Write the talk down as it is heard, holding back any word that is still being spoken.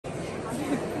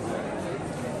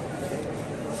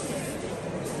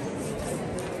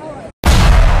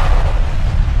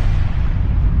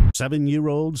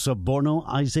7-year-old Suborno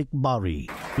Isaac Bari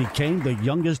became the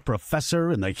youngest professor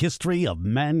in the history of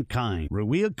mankind.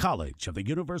 Ruia College of the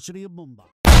University of Mumbai.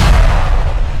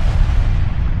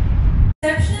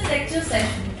 Exceptional lecture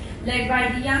session led by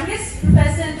the youngest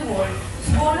professor in the world,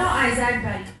 Suborno Isaac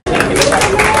Bari.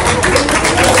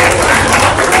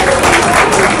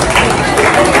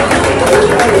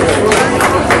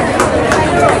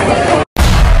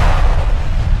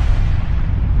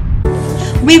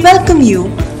 We welcome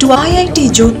you to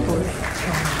IIT Jodhpur.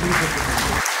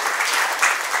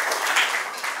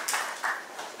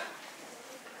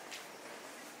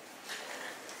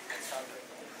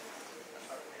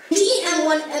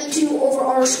 M1 M2 over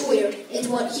R squared is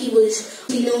what he was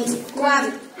known for,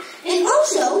 gravity. And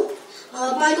also,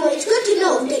 by the way, it's good to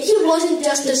know that he wasn't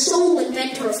just the sole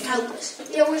inventor of calculus.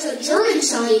 There was a German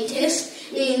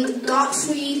scientist named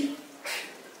Gottfried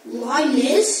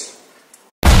Leibniz.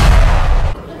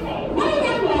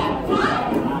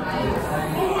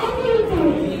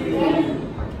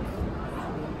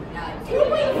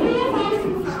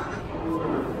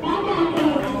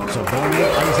 Suborno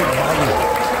Isaac Bari,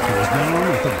 who is known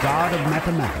as the god of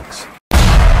mathematics.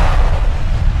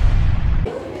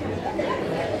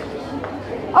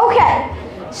 Okay,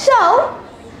 so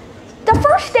the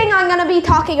first thing I'm going to be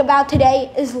talking about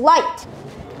today is light.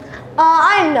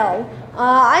 I know.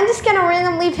 I'm just going to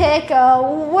randomly pick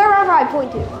wherever I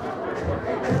point to.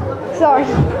 Sorry.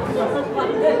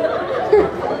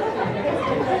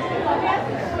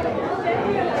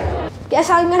 Guess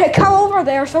I'm going to come over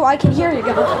there so I can hear you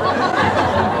guys.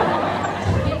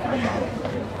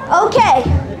 Okay.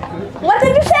 What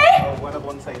did you say? 1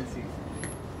 upon sine c.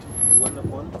 1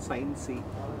 upon sine c.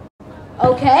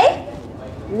 Okay.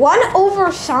 1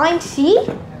 over sine c?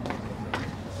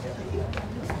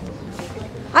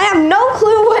 I have no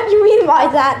clue what you mean by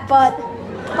that, but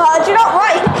you're not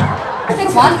right.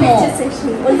 One more.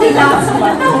 The last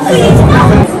one.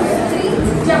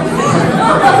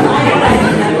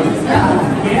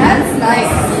 That's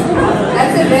nice.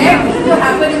 That's a rare thing to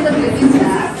happen in the physics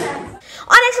lab.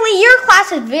 Honestly, your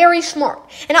class is very smart,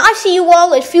 and I see you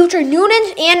all as future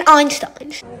Newtons and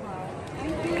Einsteins.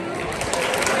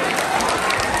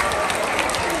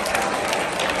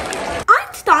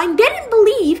 Einstein didn't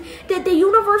believe that the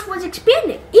universe was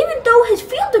expanding, even though his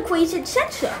field equation said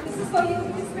so. This is for you,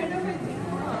 Miss Madam.